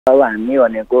अब हामी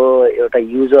भनेको एउटा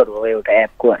युजर हो एउटा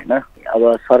एपको हैन। अब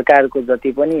सरकारको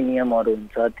जति पनि नियमहरू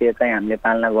हुन्छ त्यो चाहिँ हामीले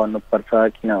पालना गर्नुपर्छ,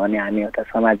 किनभने हामी एउटा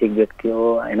सामाजिक व्यक्ति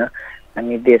हो हैन।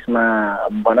 हामी देशमा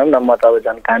भनौँ न, म त अब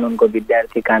झन् कानुनको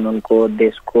विद्यार्थी, कानुनको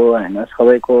देशको हैन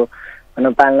सबैको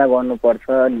पालना गर्नुपर्छ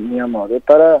नियमहरू।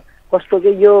 तर कस्तो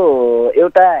कि यो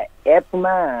एउटा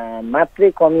एपमा मात्रै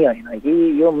कमी होइन कि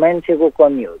यो मान्छेको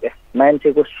कमी हो क्या,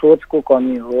 मान्छेको सोचको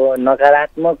कमी हो।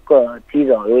 नकारात्मक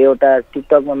चिजहरू एउटा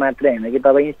टिकटकमा मात्रै होइन कि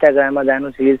तपाईँ इन्स्टाग्राममा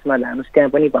जानुहोस्, रिल्समा जानुहोस्, त्यहाँ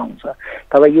पनि पाउँछ।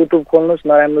 तपाईँ युट्युब खोल्नुहोस्,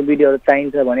 नराम्रो भिडियोहरू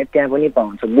चाहिन्छ भने त्यहाँ पनि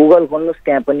पाउँछ। गुगल खोल्नुहोस्,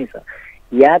 त्यहाँ पनि छ।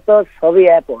 या त सबै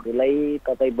एपहरूलाई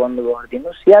तपाईँ बन्द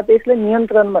गरिदिनुहोस् या त यसलाई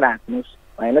नियन्त्रणमा राख्नुहोस्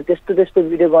हैन। त्यस्तो त्यस्तो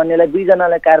भिडियो गर्नेलाई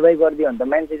दुईजनालाई कारबाही गरिदियो भने त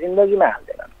मान्छे जिन्दगीमा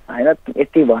हाल्दैन हैन।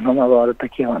 यति भनौँ, अब अरू त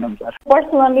के भनौँ सर।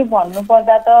 पर्सनली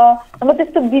भन्नुपर्दा त अब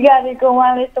त्यस्तो बिगारेको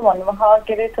उहाँले यस्तो भन्नुभयो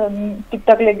के अरे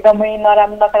टिकटकले एकदमै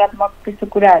नराम्रो नकारात्मक त्यस्तो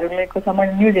कुराहरू ल्याएको छ।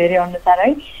 मैले न्युज हेरेँ अनुसार है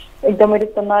एकदमै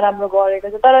त्यस्तो नराम्रो गरेको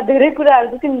छ। तर धेरै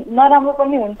कुराहरू जति नराम्रो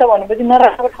पनि हुन्छ भनेपछि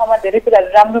नराम्रो ठाउँमा धेरै कुराहरू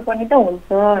राम्रो पनि त हुन्छ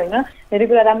होइन। धेरै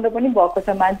कुरा राम्रो पनि भएको छ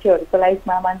मान्छेहरूको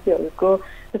लाइफमा। मान्छेहरूको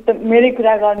जस्तो मेरै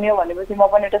कुरा गर्ने हो भनेपछि म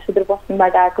पनि एउटा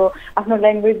सुदूरपश्चिमबाट आएको, आफ्नो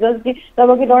ल्याङ्ग्वेज जति जब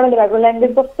कि डडेलधुराको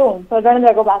ल्याङ्ग्वेज कस्तो हुन्छ,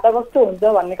 डडेलधुराको भाषा कस्तो हुन्छ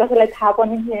भन्ने कसैलाई थाहा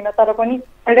पनि थिएन। तर पनि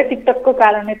एउटा टिकटकको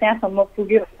कारणले त्यहाँसम्म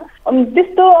पुग्यो।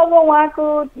 त्यस्तो अब उहाँको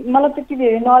मलाई चाहिँ के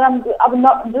धेरै नराम्रो अब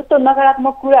जस्तो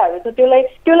नकारात्मक कुराहरू छ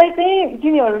त्यसलाई चाहिँ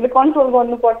तिनीहरूले कन्ट्रोल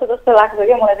गर्नुपर्छ जस्तो लाग्छ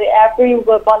क्या मलाई चाहिँ।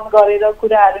 एपै बन्द गरेर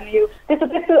कुराहरू यो त्यस्तो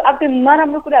त्यस्तो अब त्यो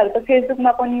नराम्रो कुराहरू त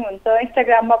फेसबुकमा पनि हुन्छ,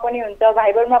 इन्स्टाग्राममा पनि हुन्छ,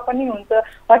 भाइबरमा पनि हुन्छ,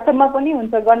 वाट्सएपमा पनि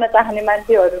हुन्छ गर्न चाहने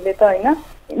मान्छेहरूले त होइन।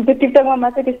 त्यो टिकटकमा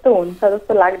मात्रै त्यस्तो हुन्छ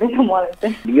जस्तो लाग्दैन मलाई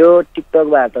चाहिँ। यो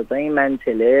टिकटकबाट चाहिँ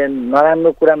मान्छेले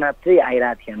नराम्रो कुरा मात्रै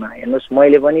आइरहेको थिएन। हेर्नुहोस्,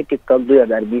 मैले पनि टिकटक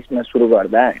 2020मा सुरु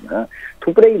गर्दा होइन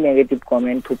थुप्रै नेगेटिभ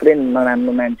कमेन्ट, थुप्रै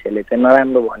नराम्रो मान्छेले चाहिँ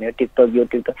नराम्रो भन्यो। टिकटक यो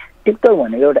टिकटक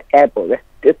भनेको एउटा एप हो क्या।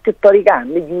 त्यो तरिका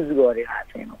हामीले युज गरिरहेको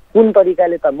छैनौँ। कुन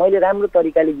तरिकाले त मैले राम्रो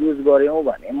तरिकाले युज गऱ्यौँ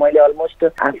भने मैले अलमोस्ट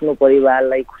आफ्नो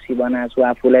परिवारलाई खुसी बनाएको छु,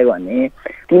 आफूलाई भने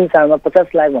 3 सालमा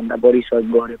 50 लाखभन्दा बढी सहयोग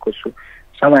गरेको छु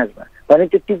समाजमा भने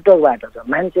त्यो टिकटकबाट छ।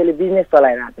 मान्छेले बिजनेस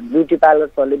चलाइरहेछन्, ब्युटी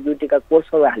पार्लर्सहरूले ब्युटीका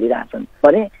कोर्सहरू हालिरहेछन्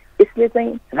भने यसले चाहिँ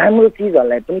राम्रो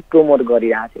चिजहरूलाई पनि प्रमोट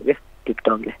गरिरहेको थियो क्या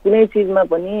टिकटकले। कुनै चिजमा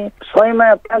पनि 100मा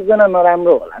 5 जना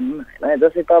नराम्रो होलान् होइन।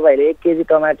 जस्तै तपाईँहरूले 1 केजी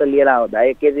टमाटर लिएर आउँदा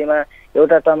 1 केजीमा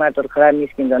एउटा टमाटर खराब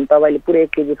निस्किन्छ भने तपाईँले पुरै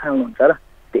 1 केजी खानुहुन्छ र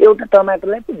त्यो एउटा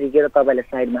टमाटरलाई पो झिकेर तपाईँले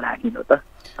साइडमा राखिन्छ त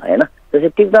होइन। जस्तै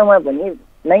टिकटकमा पनि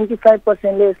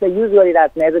 95%ले यसलाई युज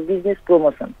गरिरहेछन् as a business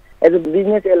promotion, as a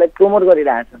business यसलाई प्रमोट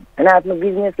गरिरहेछन् होइन। आफ्नो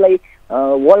बिजनेसलाई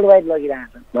वर्ल्ड वाइड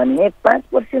लगिरहेछन् भने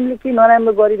 5%ले के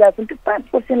नराम्रो गरिरहेछन् त्यो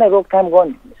 5%लाई रोकथाम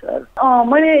गर्नु सर।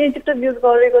 मैले टिकटक युज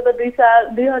गरेको त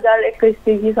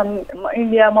 2021देखि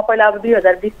इन्डियामा पहिला अब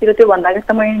 2020तिर त्यो भन्दा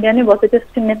त म इन्डिया नै बसेँ।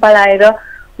 त्यसपछि नेपाल आएर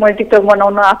मैले टिकटक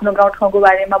बनाउन आफ्नो गाउँठाउँको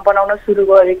बारेमा बनाउन सुरु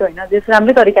गरेको होइन। जस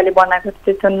राम्रै तरिकाले बनाएको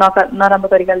त्यस्तो नराम्रो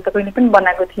तरिकाले त कहिले पनि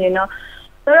बनाएको थिएन।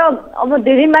 तर अब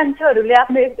धेरै मान्छेहरूले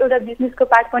आफ्नो एउटा बिजनेसको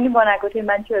पार्ट पनि बनाएको थियो।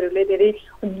 मान्छेहरूले धेरै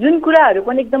जुन कुराहरू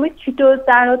पनि एकदमै छिटो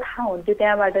चाँडो थाहा हुन्थ्यो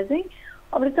त्यहाँबाट चाहिँ।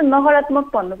 अब त्यस्तो नकारात्मक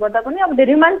भन्नुपर्दा पनि अब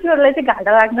धेरै मान्छेहरूलाई चाहिँ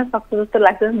घाटा लाग्न सक्छ जस्तो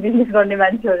लाग्छ बिजनेस गर्ने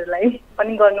मान्छेहरूलाई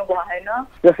पनि गर्नु भएन।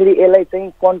 जसरी यसलाई चाहिँ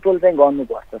कन्ट्रोल चाहिँ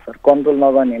गर्नुपर्छ सर, कन्ट्रोल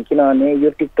नगर्ने। किनभने यो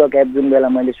टिकटक एप जुन बेला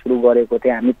मैले सुरु गरेको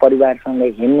थिएँ हामी परिवारसँगै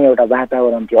हिँड्ने एउटा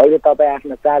वातावरण थियो। अहिले तपाईँ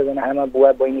आफ्नो 4 जना आमा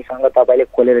बुवा बहिनीसँग तपाईँले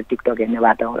खोलेर टिकटक हेर्ने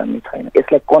वातावरण नै छैन।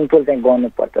 यसलाई कन्ट्रोल चाहिँ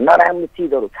गर्नुपर्छ। नराम्रो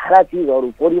चिजहरू छाडा चिजहरू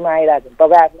पोरीमा आइरहेको छ।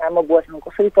 तपाईँ आफ्नो आमा बुवासँग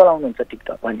कसरी चलाउनुहुन्छ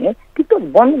टिकटक भने टिकटक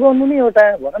बन्द गर्नु नै एउटा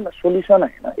भनौँ न सोल्युसन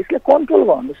होइन। यसलाई कन्ट्रोल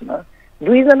गर्नुहोस् न।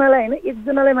 2 जनालाई होइन 1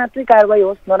 जनालाई मात्रै कारबाही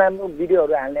होस्। नराम्रो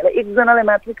भिडियोहरू हाल्नेलाई 1 जनालाई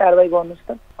मात्रै कारबाही गर्नुहोस्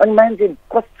त। अनि मान्छे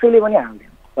कसैले पनि हाल्दैन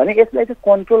भने यसलाई चाहिँ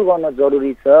कन्ट्रोल गर्न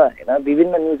जरुरी छ होइन।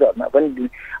 विभिन्न न्युजहरूमा पनि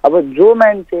अब जो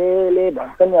मान्छेले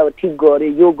भन्छ नि अब ठिक गरे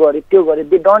यो गरे त्यो गरे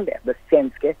they don't have the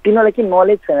sense के। तिनीहरूलाई के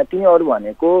नलेज छैन। तिनीहरू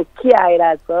भनेको के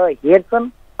आइरहेछ हेर्छन्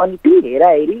अनि त्यो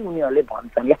हेराहेरी उनीहरूले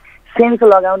भन्छन् क्या। सेन्स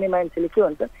लगाउने मान्छेले के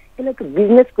भन्छ यसलाई त्यो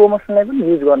बिजनेस प्रमोसनलाई पनि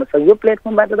युज गर्न सक्छ। यो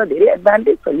प्लेटफर्मबाट त धेरै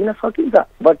एडभान्टेज छ, लिन सकिन्छ।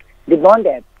 But they don't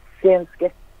have sense के।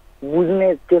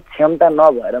 बुझ्ने त्यो क्षमता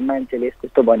नभएर मान्छेले यस्तो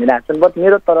यस्तो भनिरहेछन्। बट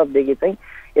मेरो तर्फदेखि चाहिँ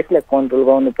यसलाई कन्ट्रोल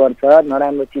गर्नुपर्छ।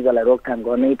 नराम्रो चिजहरूलाई रोकथाम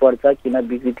गर्नै पर्छ किन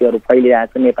विकृतिहरू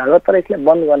फैलिरहेको छ नेपालमा। तर यसलाई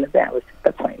बन्द गर्ने चाहिँ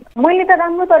आवश्यकता छैन। मैले त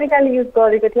राम्रो तरिकाले युज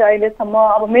गरेको थिएँ अहिलेसम्म।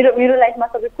 अब मेरो लाइफमा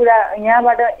सबै कुरा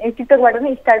यहाँबाट टिकटकबाट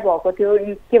नै स्टार्ट भएको थियो।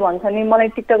 के भन्छ नि मलाई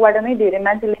टिकटकबाट नै धेरै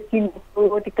मान्छेले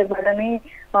चिन्छु, टिकटकबाट नै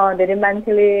धेरै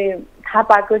मान्छेले थाहा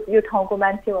पाएको यो ठाउँको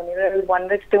मान्छे भनेर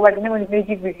टिकटकबाट नै मैले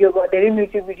धेरै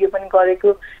म्युजिक भिडियो पनि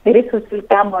गरेको, धेरै सोसियल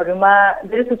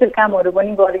कामहरू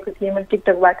पनि गरेको थिएँ मैले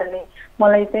टिकटकबाट नै।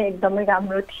 मलाई चाहिँ एकदमै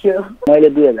राम्रो थियो। मैले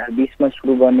 2020 मा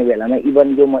सुरु गर्ने बेलामा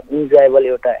इभन यो म इन्जोयबल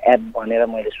एउटा एप भनेर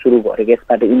मैले सुरु गरेको,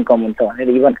 यसबाट इन्कम हुन्छ भनेर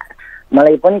इभन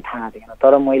मलाई पनि थाहा थिएन।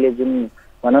 तर मैले जुन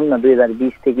भनौँ न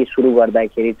 2020 देखि सुरु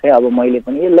गर्दाखेरि चाहिँ अब मैले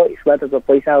पनि ल यसबाट त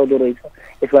पैसा आउँदो रहेछ,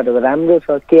 यसबाट त राम्रो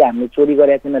छ, के हामीले चोरी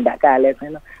गरेको छैन, ढाका हालेको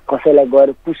छैन, कसैलाई गएर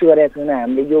पुस गरेको छैन,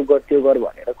 हामीले यो गर त्यो गर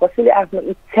भनेर कसैले आफ्नो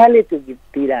इच्छाले त्यो गिफ्ट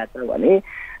दिइरहेछ भने,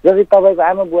 जस्तै तपाईँको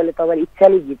आमा बुवाले तपाईँले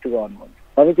इच्छाले गिफ्ट गर्नुहुन्छ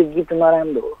भने त्यो गिफ्ट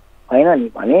नराम्रो हो होइन नि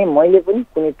भने मैले पनि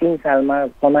कुनै 3 सालमा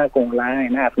कमाएको होला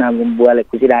होइन, आफ्नो आमा बुवाले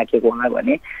खुसी राखेको होला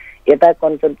भने यता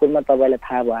कञ्चनपुरमा तपाईँलाई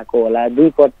थाहा भएको होला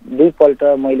दुईपल्ट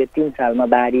मैले 3 सालमा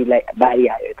बारी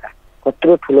आयो यता,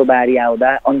 कत्रो ठुलो बारी आउँदा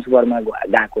अंशु वर्मा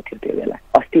गएको थियो त्यो बेला।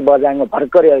 अस्ति बजाङमा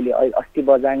भर्खरै अस्ति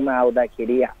बजाङमा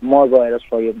आउँदाखेरि म गएर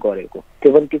सहयोग गरेको,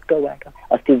 त्यो पनि टिकटकबाट।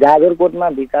 अस्ति जाजरकोटमा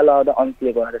भिकाल आउँदा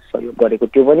अंशले गएर सहयोग गरेको,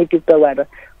 त्यो पनि टिकटकबाट।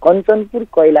 कञ्चनपुर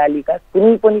कैलालीका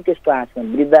कुनै पनि त्यस्तो आश्रम,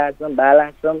 वृद्ध आश्रम, बाल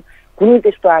आश्रम, कुनै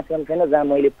त्यस्तो आश्रम छैन जहाँ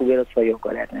मैले पुगेर सहयोग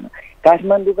गरेको छैन।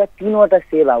 काठमाडौँका 3वटा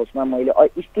सेभ हाउसमा मैले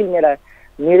स्टिल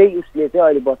मेरै उसले चाहिँ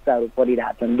अहिले बच्चाहरू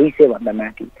पढिरहेछन् 200 भन्दा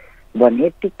माथि भने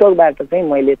टिकटकबाट चाहिँ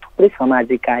मैले थुप्रै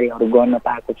सामाजिक कार्यहरू गर्न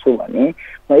पाएको छु भने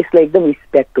म यसलाई एकदम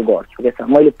रिस्पेक्ट गर्छु के छ।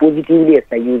 मैले पोजिटिभली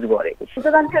यसलाई युज गरेको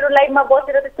छु। मान्छेहरू लाइफमा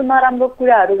बसेर त्यस्तो नराम्रो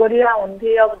कुराहरू गरिरह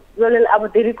हुन्थे, अब जसले अब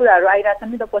धेरै कुराहरू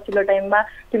आइरहेछन् नि त पछिल्लो टाइममा,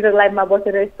 टिकटक लाइभमा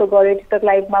बसेर यस्तो गरे, टिकटक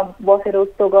लाइभमा बसेर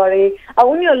उस्तो गरे। अब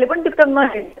उनीहरूले पनि टिकटक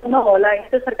नहेर्नु होला,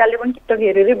 यस्तो सरकारले पनि टिकटक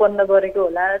हेरेरै बन्द गरेको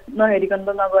होला, नहेरिकन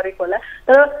त नगरेको होला।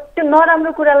 तर त्यो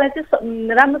नराम्रो कुरालाई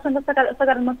चाहिँ राम्रोसँग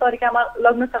सकारात्मक तरिकामा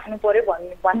लग्न सक्नु पर्यो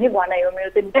भन्ने भनाइ हो मेरो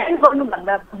चाहिँ। ब्यान गर्नु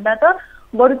भन्दा त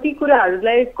बरु ती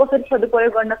कुराहरूलाई कसरी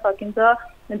सदुपयोग गर्न सकिन्छ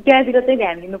त्यहाँतिर चाहिँ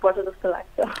ध्यान दिनुपर्छ जस्तो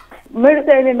लाग्छ। मेरो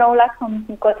चाहिँ अहिले 9 लाख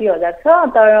कति हजार छ,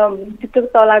 तर टिकटक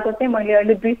चलाएको चाहिँ मैले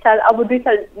अहिले 1 साल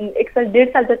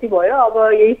 1.5 साल जति भयो। अब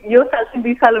यो साल चाहिँ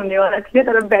 2 साल हुनेवाला थियो,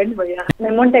 तर ब्यान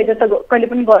भयो। मोनिटाइजर त कहिले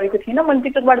पनि गरेको थिइनँ। मैले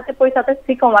टिकटकबाट चाहिँ पैसा त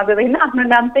कमाएको थिएन, आफ्नो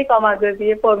नाम चाहिँ कमाएको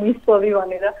थिएँ पबी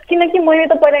भनेर, किनकि मैले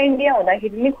त पहिला इन्डिया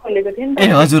हुँदाखेरि नै खोलेको थिएँ नि त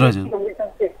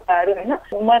होइन।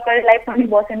 म कहिले लाइफ पनि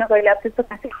बसेन, कहिले अब त्यस्तो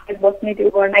खासै बस्ने त्यो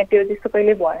गर्ने त्यो त्यस्तो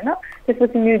कहिले भएन।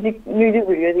 त्यसपछि म्युजिक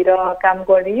भिडियोतिर काम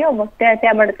गरियो, म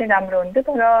त्यहाँबाट चाहिँ राम्रो हुन्थ्यो,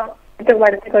 तर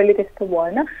टिकटकबाट चाहिँ कहिले त्यस्तो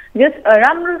भएन। जस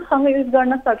राम्रोसँग युज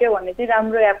गर्न सक्यो भने चाहिँ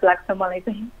राम्रो एप लाग्छ मलाई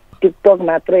चाहिँ। टिकटक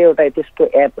मात्र एउटा त्यस्तो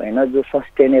एप होइन जो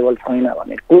सस्टेनेबल छैन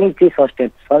भने, कुनै चिज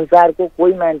संसारको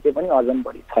कोही मान्छे पनि अझम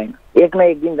बढी छैन। एक न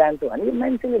एक दिन जान्छ भने यो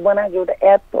मान्छेले बनाएको एउटा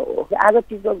एप त हो। आज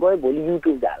टिकटक गयो भोलि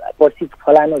युट्युब जाला, पर्सि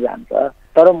फलानु जान्छ।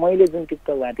 तर मैले जुन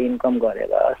टिकटकबाट इन्कम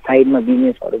गरेर साइडमा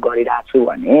बिजनेसहरू गरिरहेको छु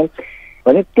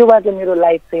भने त्योबाट मेरो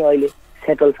लाइफ चाहिँ अहिले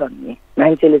सेटल छ नि।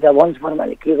 मान्छेले चाहिँ अंशु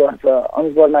वर्माले के गर्छ,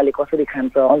 अंशु वर्माले कसरी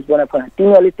खान्छ, अंशु वर्मा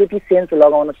तिनीहरूले त्यति सेन्स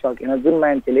लगाउन सकेन जुन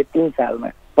मान्छेले 3 सालमा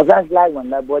 50 लाख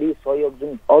भन्दा बढी सहयोग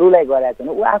जुन अरूलाई गरेको छैन,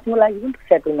 ऊ आफ्नो लागि जुन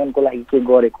सेटलमेन्टको लागि के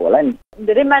गरेको होला नि।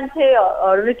 धेरै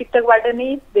मान्छेहरूले टिकटकबाट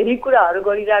नै धेरै कुराहरू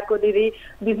गरिरहेको, धेरै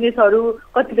बिजनेसहरू,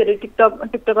 कति धेरै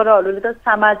टिकटकरहरूले त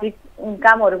सामाजिक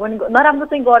कामहरू पनि नराम्रो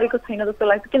चाहिँ गरेको छैन जस्तो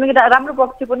लाग्छ। किनकि राम्रो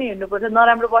पक्ष पनि हेर्नुपर्छ,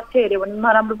 नराम्रो पक्ष हेऱ्यो भने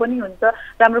नराम्रो पनि हुन्छ,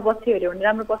 राम्रो पक्ष हेऱ्यो भने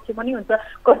राम्रो पक्ष पनि हुन्छ।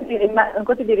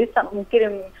 कति धेरै के अरे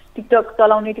टिकटक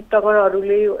चलाउने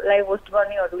टिकटकरहरूले, लाइभ होस्ट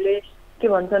गर्नेहरूले के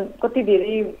भन्छन्, कति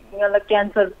धेरै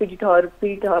क्यान्सर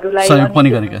पीडितहरूलाई पनि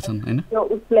गरेका छन् हैन।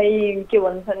 उसलाई के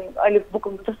भन्छन्, अहिले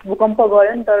भूकम्प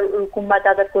गयो नि त रुकुममा,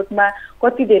 जाजरकोटमा,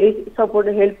 कति धेरै सपोर्ट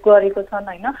हेल्प गरेको छन्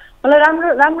हैन। मलाई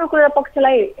राम्रो कुरा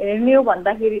पक्षलाई हेर्ने हो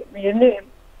भन्दाखेरि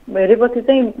हेरेपछि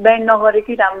चाहिँ ब्यान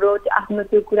नगरेकै राम्रो, आफ्नो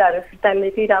त्यो कुराहरू फिर्ता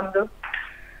लिएकै राम्रो।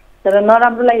 तर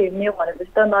नराम्रोलाई हेर्ने हो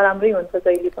भनेपछि त नराम्रै हुन्छ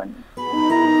जहिले पनि।